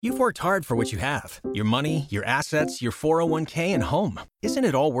You've worked hard for what you have. Your money, your assets, your 401k, and home. Isn't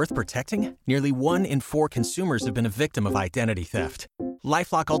it all worth protecting? Nearly 1 in 4 consumers have been a victim of identity theft.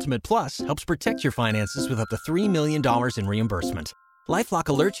 LifeLock Ultimate Plus helps protect your finances with up to $3 million in reimbursement. LifeLock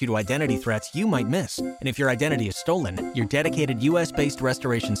alerts you to identity threats you might miss. And if your identity is stolen, your dedicated U.S.-based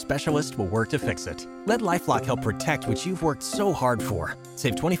restoration specialist will work to fix it. Let LifeLock help protect what you've worked so hard for.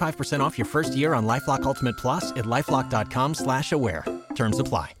 Save 25% off your first year on LifeLock Ultimate Plus at LifeLock.com/aware. Terms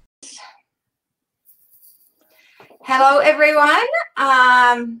apply. Hello, everyone.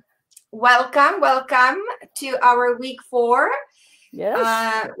 Welcome to our week 4.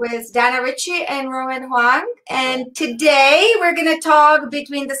 Yes. With Dana Ritchie and Rowan Huang. And today we're going to talk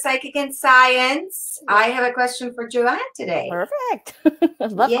between the psychic and science. I have a question for Joanne today. Perfect.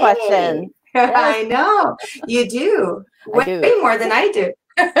 Love question. Yes. I know. You do. Way more than I do.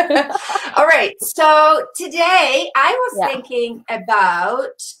 All right. So today I was thinking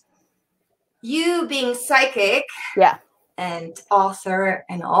about you being psychic. Yeah. And author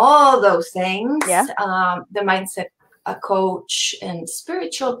and all those things. Yeah. The mindset a coach and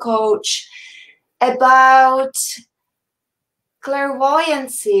spiritual coach, about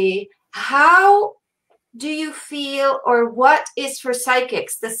clairvoyancy. How do you feel, or what is for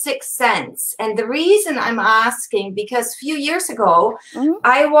psychics the sixth sense? And the reason I'm asking, because a few years ago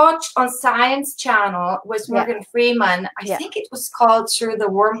I watched on Science Channel with Morgan Freeman, I think it was called Through the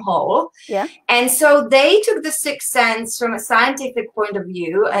Wormhole. And so they took the sixth sense from a scientific point of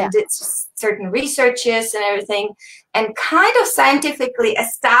view and did certain researches and everything, and kind of scientifically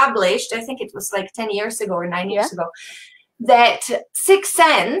established, I think it was like 10 years ago or 9 years ago, that sixth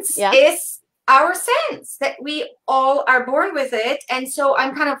sense is our sense, that we all are born with it. And so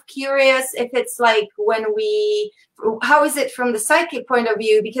I'm kind of curious if it's like how is it from the psychic point of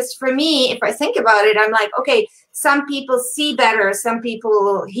view? Because for me, if I think about it, I'm like, okay, some people see better, some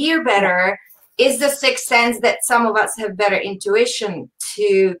people hear better. Is the sixth sense that some of us have better intuition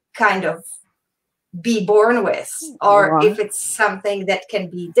to kind of be born with, or if it's something that can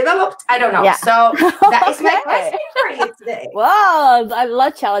be developed? I don't know. So that is my question for you today. Wow, I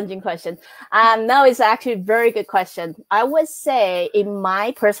love challenging questions. No, it's actually a very good question. I would say, in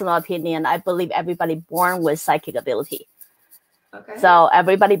my personal opinion, I believe everybody born with psychic ability. Okay. So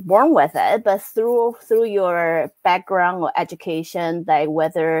everybody born with it, but through your background or education, like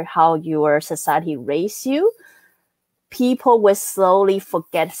whether how your society raised you, people will slowly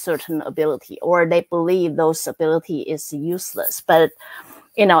forget certain ability, or they believe those ability is useless. But,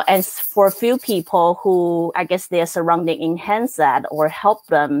 and for a few people who, I guess their surrounding enhance that or help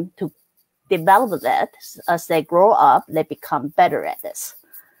them to develop that as they grow up, they become better at this.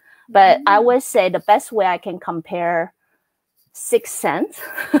 But I would say the best way I can compare sixth sense,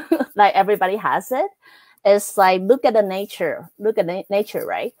 like everybody has it, is like look at nature,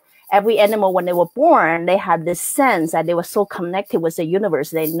 right? Every animal, when they were born, they had this sense that they were so connected with the universe.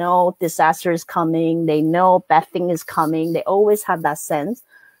 They know disaster is coming. They know bad thing is coming. They always have that sense.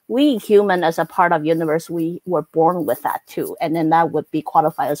 We human, as a part of universe, we were born with that too. And then that would be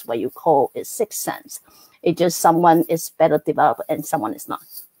qualified as what you call a sixth sense. It's just someone is better developed and someone is not.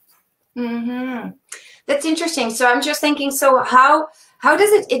 That's interesting. So I'm just thinking, so how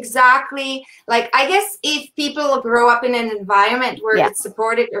does it exactly, like, I guess if people grow up in an environment where it's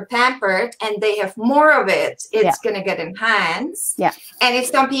supported or pampered and they have more of it, it's going to get enhanced. And if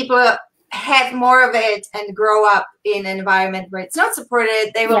some people have more of it and grow up in an environment where it's not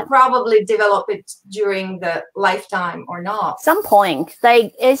supported, they will probably develop it during the lifetime or not. Some point.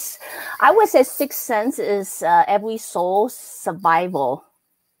 Like I would say sixth sense is every soul's survival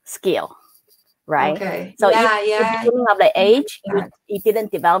skill. Right. Okay. So at the beginning of the age, you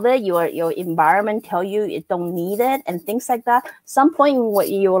didn't develop it. Your environment tell you you don't need it and things like that. Some point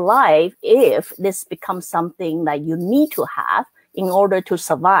in your life, if this becomes something that you need to have in order to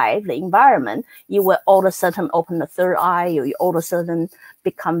survive the environment, you will all of a sudden open the third eye, or you all of a sudden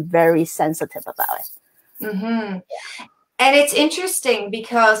become very sensitive about it. And it's interesting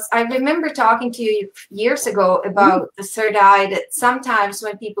because I remember talking to you years ago about the third eye, that sometimes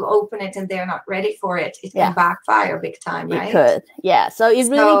when people open it and they're not ready for it, it can backfire big time, right? It could, So it's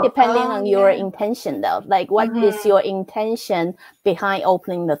really depending on your intention, though. Like, what is your intention behind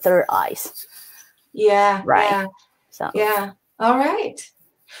opening the third eyes? Right. So all right.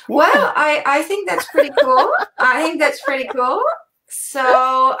 Well, I think that's pretty cool. So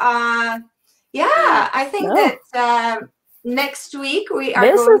I think that next week we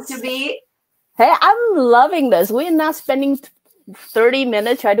are going to be. Hey, I'm loving this. We're not spending 30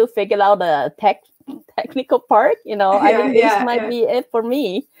 minutes trying to figure out the technical part. I think this might be it for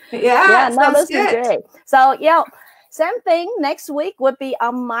me. No, this is great. So Same thing. Next week would be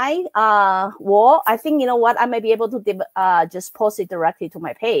on my wall. I think, you know what, I may be able to just post it directly to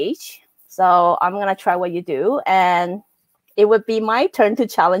my page. So I'm going to try what you do. And it would be my turn to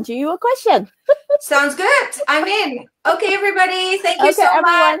challenge you a question. Sounds good. I'm in. Okay, everybody. Thank you so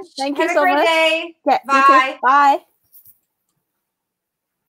everyone. much. Thank Have you so a great much. day. Okay, Bye. Bye.